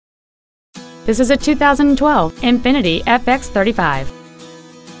This is a 2012 Infiniti FX35.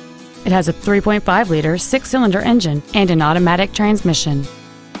 It has a 3.5-liter six-cylinder engine and an automatic transmission.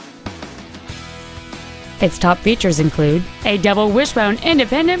 Its top features include a double wishbone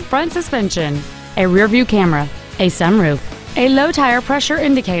independent front suspension, a rear-view camera, a sunroof, a low tire pressure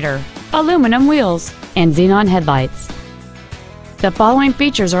indicator, aluminum wheels, and xenon headlights. The following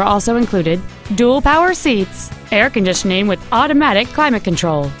features are also included: dual power seats, air conditioning with automatic climate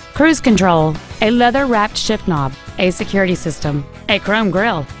control, cruise control, a leather-wrapped shift knob, a security system, a chrome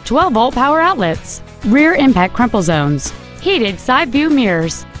grille, 12-volt power outlets, rear impact crumple zones, heated side view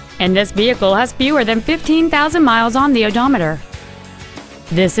mirrors, and this vehicle has fewer than 15,000 miles on the odometer.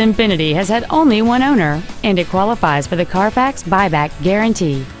 This Infiniti has had only one owner, and it qualifies for the Carfax buyback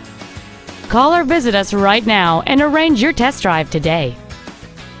guarantee. Call or visit us right now and arrange your test drive today.